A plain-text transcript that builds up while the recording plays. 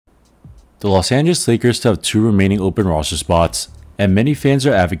The Los Angeles Lakers still have 2 remaining open roster spots, and many fans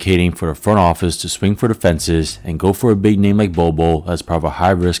are advocating for the front office to swing for the fences and go for a big name like Bobo as part of a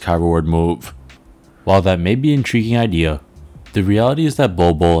high-risk, high-reward move. While that may be an intriguing idea, the reality is that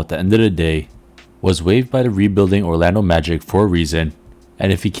Bobo, at the end of the day, was waived by the rebuilding Orlando Magic for a reason,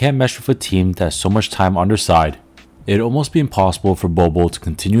 and if he can't mesh with a team that has so much time on their side, it'd almost be impossible for Bobo to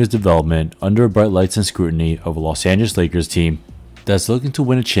continue his development under the bright lights and scrutiny of a Los Angeles Lakers team that's looking to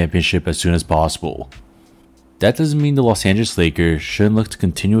win a championship as soon as possible. That doesn't mean the Los Angeles Lakers shouldn't look to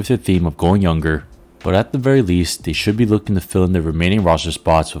continue with their theme of going younger, but at the very least, they should be looking to fill in their remaining roster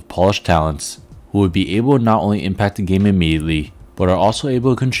spots with polished talents who would be able to not only impact the game immediately, but are also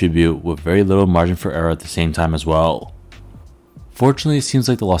able to contribute with very little margin for error at the same time as well. Fortunately, it seems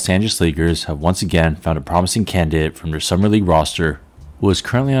like the Los Angeles Lakers have once again found a promising candidate from their Summer League roster who is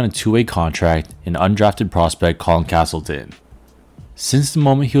currently on a 2-way contract in undrafted prospect Colin Castleton. Since the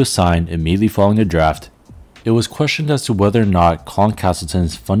moment he was signed immediately following the draft, it was questioned as to whether or not Colin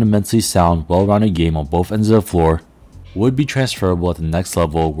Castleton's fundamentally sound, well-rounded game on both ends of the floor would be transferable at the next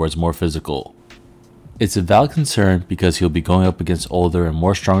level where it's more physical. It's a valid concern because he'll be going up against older and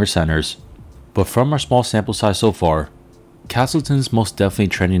more stronger centers, but from our small sample size so far, Castleton's most definitely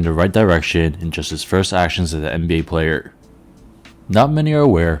trending in the right direction in just his first actions as an NBA player. Not many are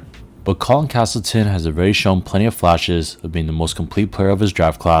aware, but Colin Castleton has already shown plenty of flashes of being the most complete player of his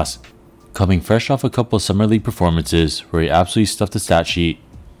draft class, coming fresh off a couple of Summer League performances where he absolutely stuffed the stat sheet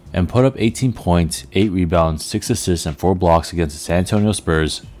and put up 18 points, 8 rebounds, 6 assists, and 4 blocks against the San Antonio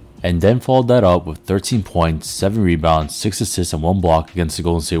Spurs, and then followed that up with 13 points, 7 rebounds, 6 assists, and 1 block against the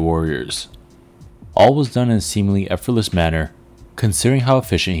Golden State Warriors. All was done in a seemingly effortless manner, considering how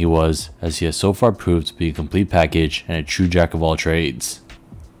efficient he was, as he has so far proved to be a complete package and a true jack of all trades.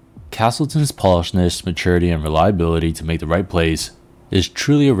 Castleton's polishedness, maturity, and reliability to make the right plays is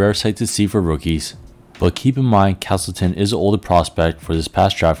truly a rare sight to see for rookies, but keep in mind Castleton is an older prospect for this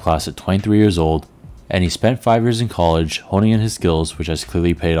past draft class at 23 years old, and he spent 5 years in college honing in his skills, which has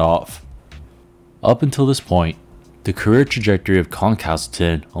clearly paid off. Up until this point, the career trajectory of Colin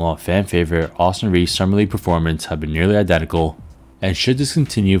Castleton along with fan favorite Austin Reeves' Summer League performance have been nearly identical, and should this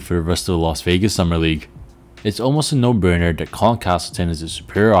continue for the rest of the Las Vegas Summer League, it's almost a no-brainer that Colin Castleton is a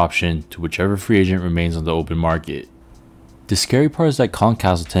superior option to whichever free agent remains on the open market. The scary part is that Colin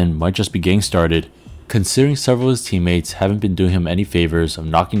Castleton might just be getting started, considering several of his teammates haven't been doing him any favors of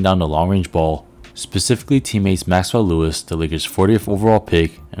knocking down the long-range ball, specifically teammates Maxwell Lewis, the Lakers' 40th overall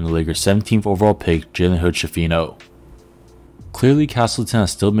pick, and the Lakers' 17th overall pick, Jalen Hood-Schifino. Clearly, Castleton has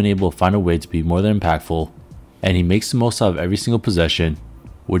still been able to find a way to be more than impactful, and he makes the most out of every single possession,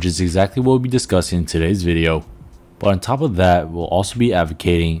 which is exactly what we'll be discussing in today's video. But on top of that, we'll also be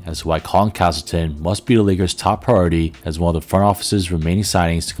advocating as to why Colin Castleton must be the Lakers' top priority as one of the front office's remaining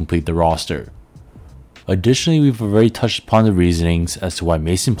signings to complete the roster. Additionally, we've already touched upon the reasonings as to why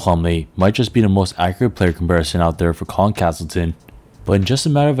Mason Plumlee might just be the most accurate player comparison out there for Colin Castleton, but in just a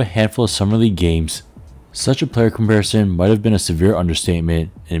matter of a handful of Summer League games, such a player comparison might have been a severe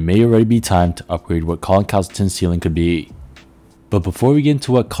understatement, and it may already be time to upgrade what Colin Castleton's ceiling could be. But before we get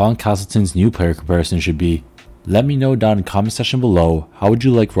into what Colin Castleton's new player comparison should be, let me know down in the comment section below how would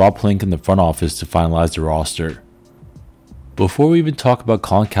you like Rob Pelinka in the front office to finalize the roster. Before we even talk about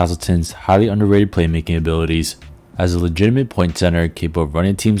Colin Castleton's highly underrated playmaking abilities, as a legitimate point center capable of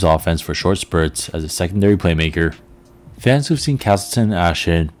running a team's offense for short spurts as a secondary playmaker, fans who've seen Castleton in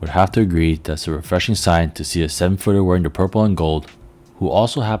action would have to agree that's a refreshing sign to see a 7-footer wearing the purple and gold, who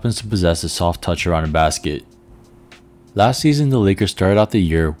also happens to possess a soft touch around a basket. Last season, the Lakers started out the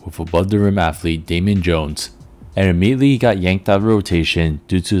year with above-the-rim athlete Damian Jones, and immediately he got yanked out of rotation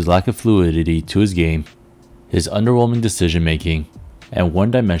due to his lack of fluidity to his game, his underwhelming decision-making, and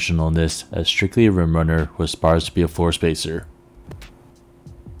one-dimensionalness as strictly a rim runner who aspires to be a floor spacer.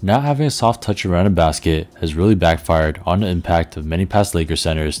 Not having a soft touch around a basket has really backfired on the impact of many past Lakers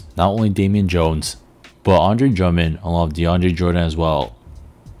centers, not only Damian Jones, but Andre Drummond along with DeAndre Jordan as well.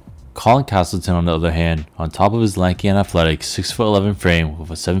 Colin Castleton, on the other hand, on top of his lanky and athletic 6'11" frame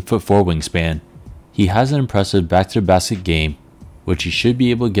with a 7'4" wingspan, he has an impressive back-to-the-basket game, which he should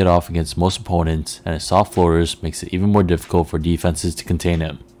be able to get off against most opponents, and his soft floaters makes it even more difficult for defenses to contain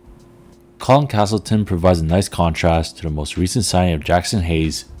him. Colin Castleton provides a nice contrast to the most recent signing of Jackson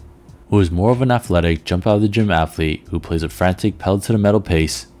Hayes, who is more of an athletic, jump-out-of-the-gym athlete who plays a frantic pedal-to-the-metal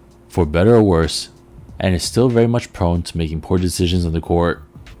pace, for better or worse, and is still very much prone to making poor decisions on the court.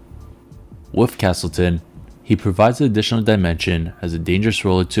 With Castleton, he provides an additional dimension as a dangerous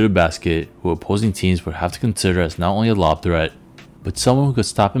roller to the basket who opposing teams would have to consider as not only a lob threat, but someone who could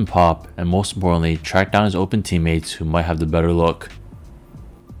stop and pop, and most importantly, track down his open teammates who might have the better look.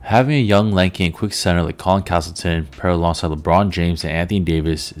 Having a young, lanky, and quick center like Colin Castleton paired alongside LeBron James and Anthony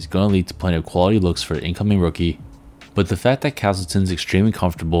Davis is going to lead to plenty of quality looks for the incoming rookie, but the fact that Castleton is extremely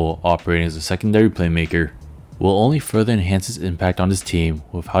comfortable operating as a secondary playmaker will only further enhance his impact on his team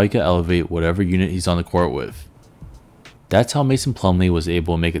with how he can elevate whatever unit he's on the court with. That's how Mason Plumlee was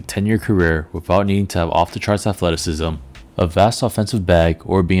able to make a 10-year career without needing to have off-the-charts athleticism, a vast offensive bag,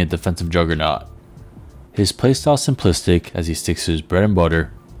 or being a defensive juggernaut. His playstyle is simplistic as he sticks to his bread and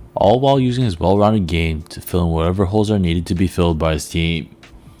butter, all while using his well-rounded game to fill in whatever holes are needed to be filled by his team.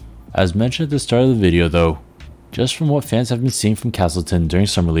 As mentioned at the start of the video though, just from what fans have been seeing from Castleton during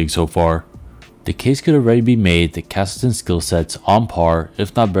Summer League so far, the case could already be made that Castleton's skill set's on par,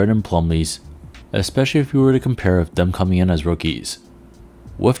 if not better than Plumlee's, especially if we were to compare with them coming in as rookies.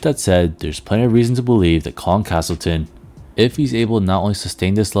 With that said, there's plenty of reason to believe that Colin Castleton, if he's able to not only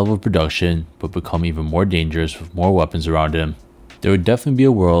sustain this level of production, but become even more dangerous with more weapons around him, there would definitely be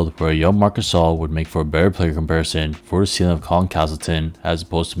a world where a young Marc Gasol would make for a better player comparison for the ceiling of Colin Castleton as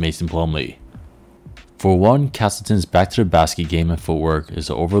opposed to Mason Plumlee. For one, Castleton's back-to-the-basket game and footwork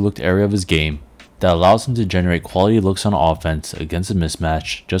is an overlooked area of his game that allows him to generate quality looks on offense against a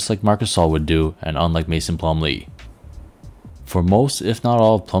mismatch just like Marc Gasol would do and unlike Mason Plumlee. For most, if not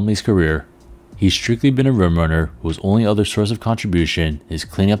all, of Plumlee's career, he's strictly been a rim runner whose only other source of contribution is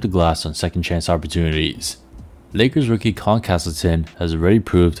cleaning up the glass on second chance opportunities. Lakers rookie Colin Castleton has already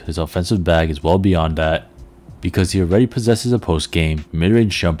proved his offensive bag is well beyond that because he already possesses a post-game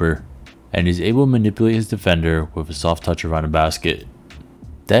mid-range jumper and is able to manipulate his defender with a soft touch around the basket.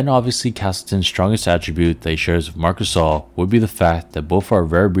 Then obviously Castleton's strongest attribute that he shares with Marc Gasol would be the fact that both are a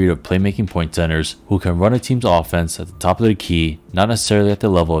rare breed of playmaking point centers who can run a team's offense at the top of their key, not necessarily at the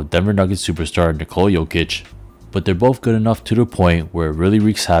level of Denver Nuggets superstar Nikola Jokic, but they're both good enough to the point where it really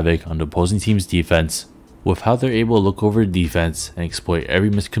wreaks havoc on the opposing team's defense with how they're able to look over the defense and exploit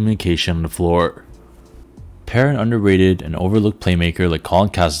every miscommunication on the floor. Pair an underrated and overlooked playmaker like Colin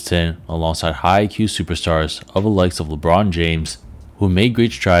Castleton alongside high IQ superstars of the likes of LeBron James, who made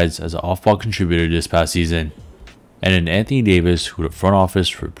great strides as an off-ball contributor this past season, and an Anthony Davis who the front office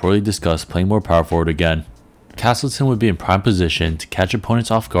reportedly discussed playing more power forward again. Castleton would be in prime position to catch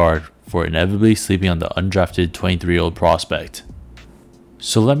opponents off guard for inevitably sleeping on the undrafted 23-year-old prospect.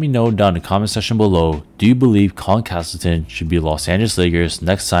 So let me know down in the comment section below, do you believe Colin Castleton should be Los Angeles Lakers'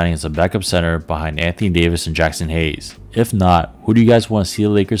 next signing as a backup center behind Anthony Davis and Jackson Hayes? If not, who do you guys want to see the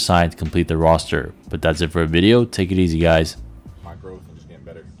Lakers sign to complete their roster? But that's it for the video. Take it easy, guys. My growth and just getting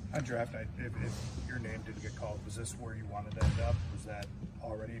better. On draft night, if your name didn't get called, was this where you wanted to end up? Was that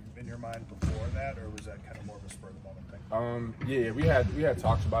already in your mind before that, or was that kind of more of a spur of the moment thing? Yeah, we had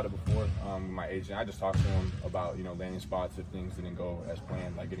talks about it before. My agent, I just talked to him about landing spots if things didn't go as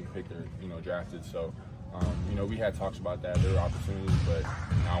planned, like getting picked or drafted. So we had talks about that. There were opportunities, but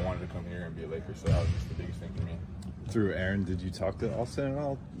I wanted to come here and be a Laker, so that was just the biggest thing for me. Through Aaron, did you talk to Austin at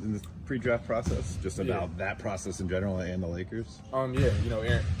all in the pre-draft process, just about that process in general and the Lakers?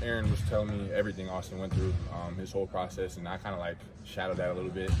 Aaron was telling me everything Austin went through, his whole process, and I kind of like shadowed that a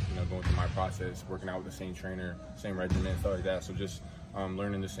little bit, going through my process, working out with the same trainer, same regimen, stuff like that. So just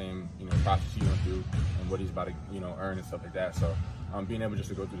learning the same process he went through and what he's about to earn and stuff like that. So being able just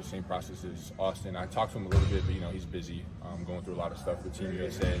to go through the same process as Austin. I talked to him a little bit, but he's busy going through a lot of stuff with Team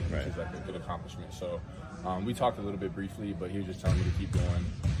USA, which is like a good accomplishment. So we talked a little bit briefly, but he was just telling me to keep going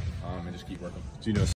and just keep working. Do you know